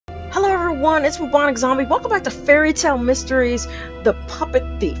everyone, it's BubonicZombie. Welcome back to Fairy Tale Mysteries, The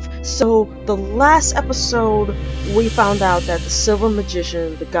Puppet Thief. So, the last episode, we found out that the Silver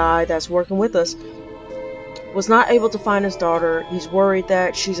Magician, the guy that's working with us, was not able to find his daughter. He's worried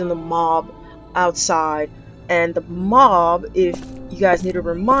that she's in the mob outside. And the mob, if you guys need a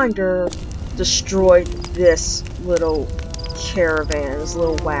reminder, destroyed this little caravan, this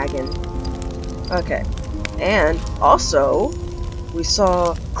little wagon. Okay. And also, we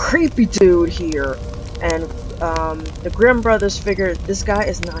saw creepy dude here, and the Grimm brothers figured this guy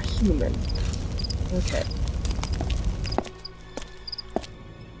is not human. Okay.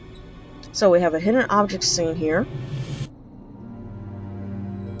 So we have a hidden object scene here.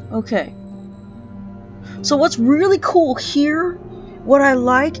 Okay. So what's really cool here, what I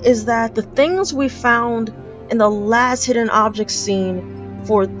like, is that the things we found in the last hidden object scene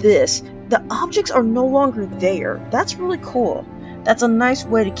for this, the objects are no longer there. That's really cool. That's a nice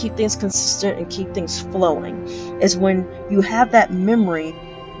way to keep things consistent and keep things flowing, is when you have that memory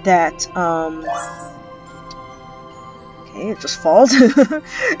that, okay, it just falls,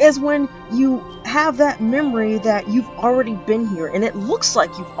 is when you have that memory that you've already been here, and it looks like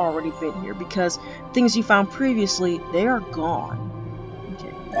you've already been here, because things you found previously, they are gone.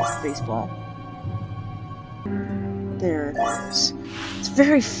 Okay, that's baseball. There it is. It's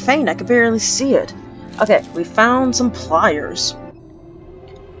very faint, I can barely see it. Okay, we found some pliers.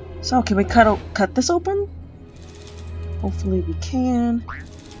 So, can we cut this open? Hopefully we can.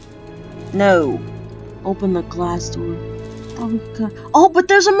 No. Open the glass door. Oh, but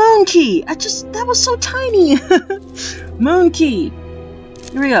there's a moon key! That was so tiny! Moon key!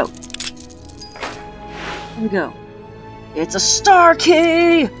 Here we go. Here we go. It's a star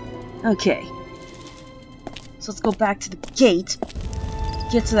key! Okay. So let's go back to the gate.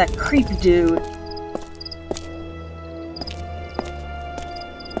 Get to that creepy dude.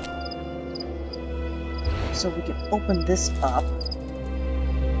 So we can open this up.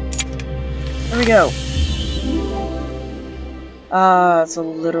 There we go. It's a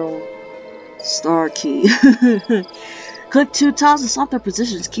literal star key. Click 2 tiles and swap their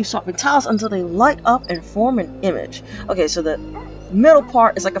positions. Keep swapping tiles until they light up and form an image. Okay, so the middle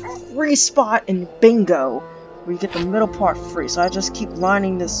part is like a free spot in bingo, where you get the middle part free. So I just keep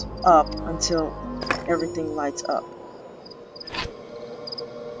lining this up until everything lights up.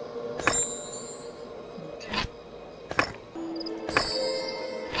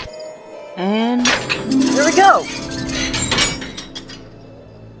 And here we go!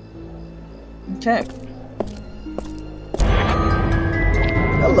 Okay.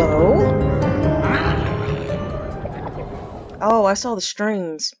 Hello? Oh, I saw the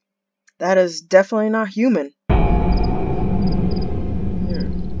strings. That is definitely not human.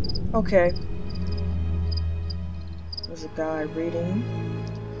 Okay. There's a guy reading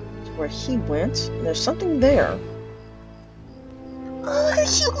to where he went, and there's something there. Oh, a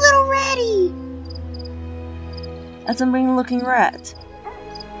cute little ratty! That's a mean looking rat.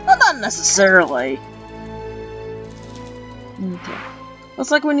 Well, not necessarily. Okay. Looks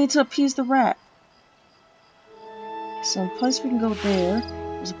like we need to appease the rat. So, a place we can go there.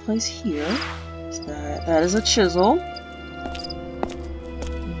 There's a place here. So that is a chisel.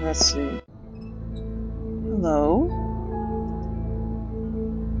 Let's see. Hello?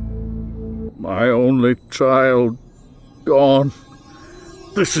 My only child gone.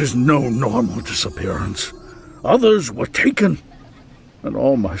 This is no normal disappearance. Others were taken, and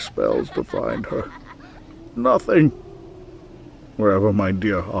all my spells to find her. Nothing. Wherever my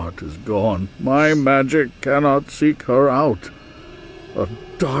dear heart is gone, my magic cannot seek her out. A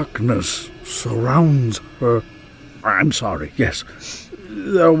darkness surrounds her. I'm sorry, yes.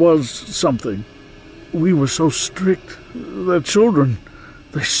 There was something. We were so strict. The children,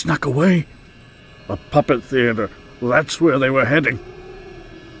 they snuck away. A puppet theater, that's where they were heading.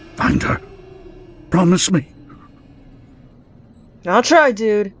 Find her. Promise me. I'll try,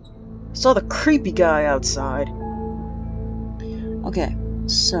 dude. I saw the creepy guy outside. Okay,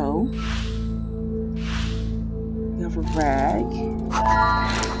 so we have a rag.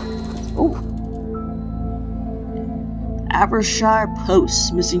 Oh. Abershire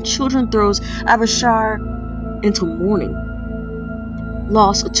Post. Missing children throws Abershire into mourning.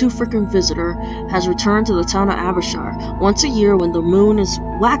 Lost, a two-freaking visitor, has returned to the town of Abershire. Once a year, when the moon is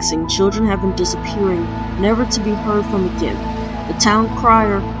waxing, children have been disappearing, never to be heard from again. The town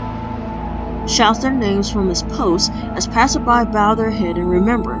crier shouts their names from his post as passerby bow their head in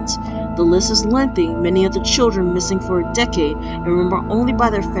remembrance. The list is lengthy, many of the children missing for a decade and remembered only by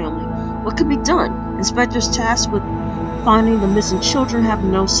their family. What could be done? Inspectors tasked with finding the missing children have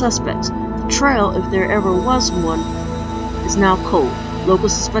no suspects. The trail, if there ever was one, is now cold.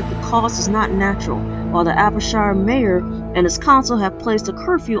 Locals suspect the cause is not natural, while the Abershire mayor and his council have placed a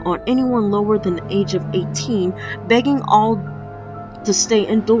curfew on anyone lower than the age of 18, begging all to stay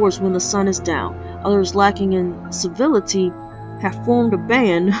indoors when the sun is down. Others lacking in civility have formed a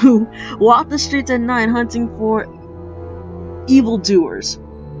band who walk the streets at night hunting for evildoers.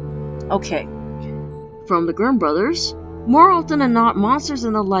 Okay. From the Grimm brothers, more often than not, monsters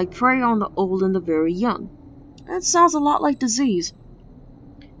and the like prey on the old and the very young. That sounds a lot like disease.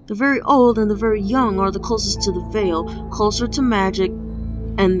 The very old and the very young are the closest to the veil, closer to magic,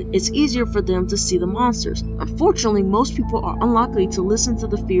 and it's easier for them to see the monsters. Unfortunately, most people are unlikely to listen to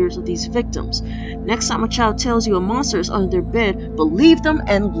the fears of these victims. Next time a child tells you a monster is under their bed, believe them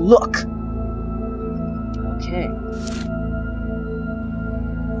and look. Okay.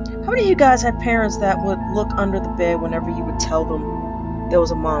 How many of you guys had parents that would look under the bed whenever you would tell them there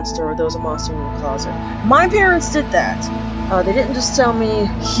was a monster or there was a monster in your closet? My parents did that. They didn't just tell me,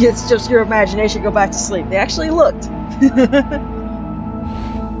 it's just your imagination, go back to sleep. They actually looked.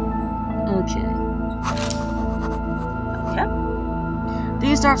 Okay.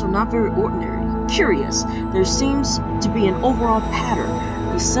 These darts are not very ordinary. Curious. There seems to be an overall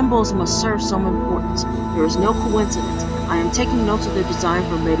pattern. These symbols must serve some importance. There is no coincidence. I am taking notes of their design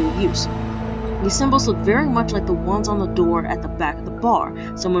for later use. These symbols look very much like the ones on the door at the back of the bar.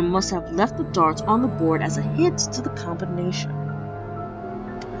 Someone must have left the darts on the board as a hint to the combination.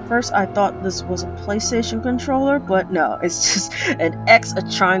 First, I thought this was a PlayStation controller, but no, it's just an X, a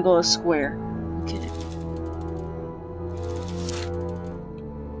triangle, a square. Okay.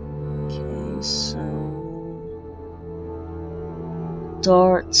 Okay, so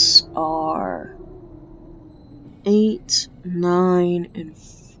darts are 8, 9, and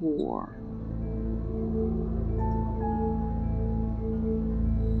 4.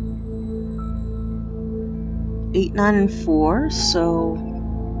 Eight, 9, and 4, so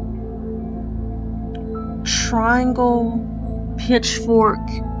triangle, pitchfork,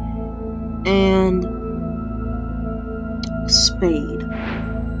 and spade.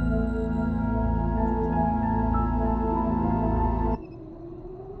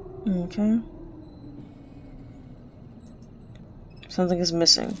 Okay. Something is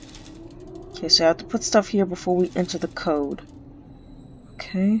missing. Okay, so I have to put stuff here before we enter the code.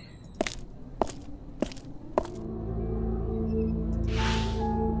 Okay.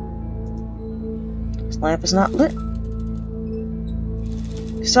 Lamp is not lit.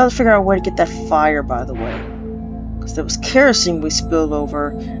 Still have to figure out a way to get that fire, by the way. Because there was kerosene we spilled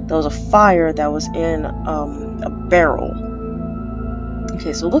over. There was a fire that was in a barrel.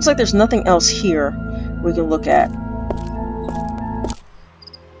 Okay, so it looks like there's nothing else here we can look at.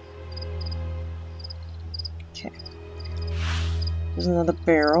 Okay. There's another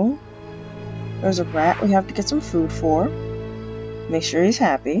barrel. There's a rat we have to get some food for. Make sure he's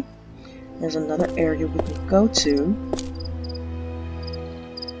happy. There's another area we can go to.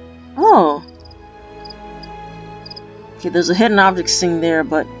 Oh! Okay, there's a hidden object thing there,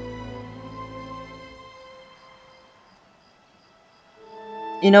 but...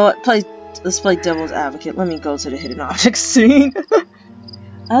 You know what? Let's play devil's advocate. Let me go to the hidden object scene.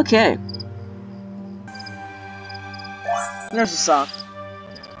 Okay. There's a sock.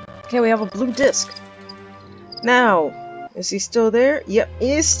 Okay, we have a blue disc. Now... Is he still there? Yep,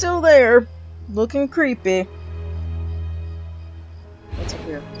 he is still there. Looking creepy. What's up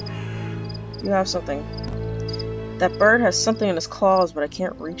here? You have something. That bird has something in its claws, but I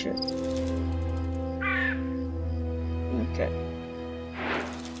can't reach it. Okay.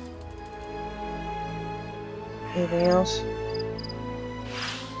 Anything else?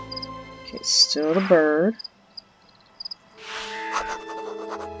 Okay, still the bird.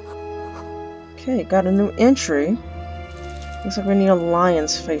 Okay, got a new entry. Looks like we need a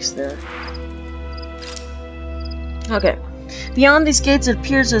lion's face there. Okay. Beyond these gates, it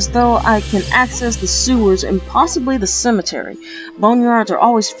appears as though I can access the sewers and possibly the cemetery. Boneyards are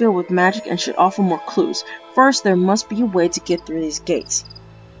always filled with magic and should offer more clues. First, there must be a way to get through these gates.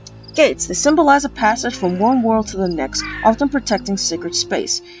 Gates. They symbolize a passage from one world to the next, often protecting sacred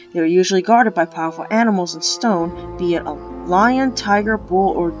space. They are usually guarded by powerful animals in stone, be it a lion, tiger,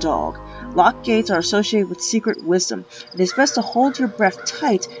 bull, or dog. Locked gates are associated with secret wisdom. It is best to hold your breath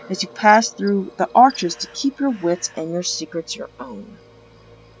tight as you pass through the arches to keep your wits and your secrets your own.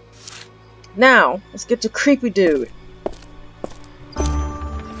 Now, let's get to Creepy Dude.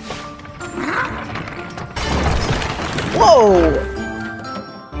 Whoa!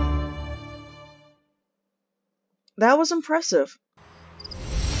 That was impressive.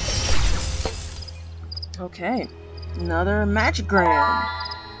 Okay, another magigram.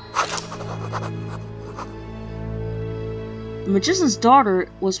 The magician's daughter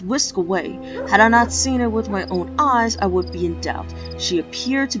was whisked away. Had I not seen her with my own eyes, I would be in doubt. She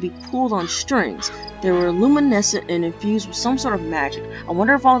appeared to be pulled on strings. They were luminescent and infused with some sort of magic. I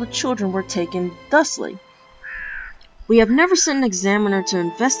wonder if all the children were taken thusly. We have never sent an examiner to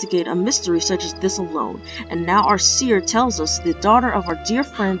investigate a mystery such as this alone, and now our seer tells us the daughter of our dear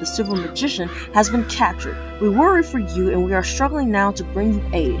friend the Silver Magician has been captured. We worry for you, and we are struggling now to bring you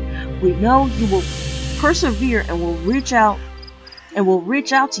aid. We know you will persevere and will reach out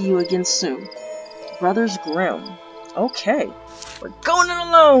to you again soon. Brothers Grimm. Okay, we're going in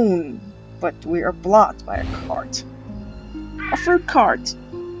alone, but we are blocked by a cart. A fruit cart.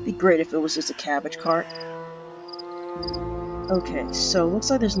 Be great if it was just a cabbage cart. Okay, so looks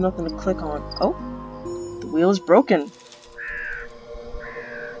like there's nothing to click on. Oh, the wheel is broken.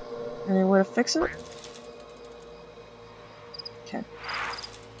 Any way to fix it? Okay.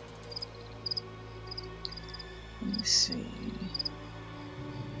 Let me see.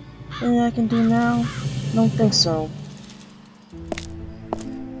 Anything I can do now? Don't think so.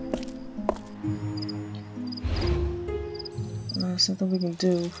 Something we can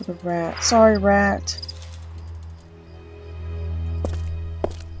do for the rat. Sorry, rat.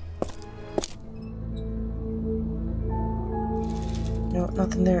 No,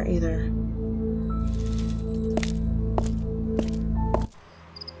 nothing there either.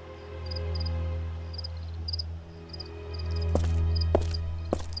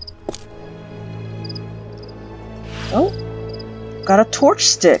 Oh, got a torch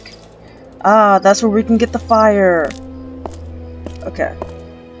stick. Ah, that's where we can get the fire. Okay.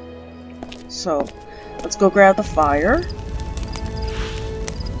 So, let's go grab the fire.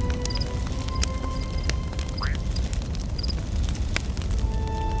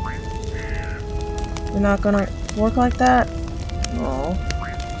 We're not gonna work like that? No.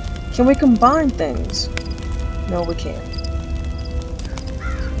 Can we combine things? No, we can't.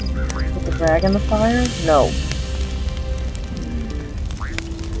 Put the rag in the fire? No.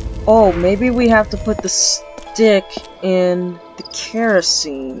 Oh, maybe we have to put the stick in the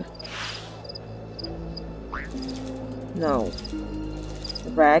kerosene. No.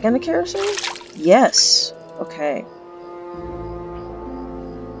 The rag and the kerosene? Yes. Okay.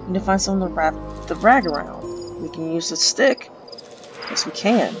 Need to find something to wrap the rag around. We can use the stick. Yes, we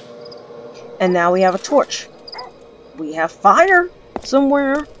can. And now we have a torch. We have fire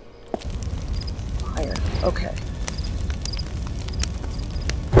somewhere. Fire. Okay.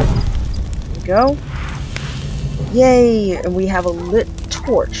 There we go. Yay! And we have a lit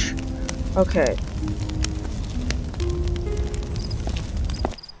torch. Okay.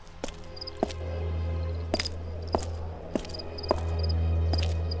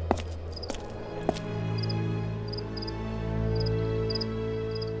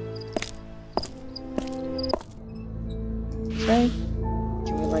 Okay.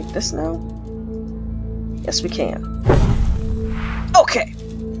 Can we light this now? Yes, we can. Okay.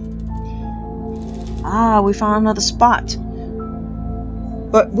 Ah, we found another spot.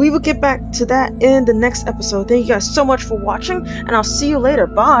 But we will get back to that in the next episode. Thank you guys so much for watching, and I'll see you later.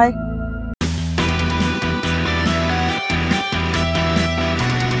 Bye.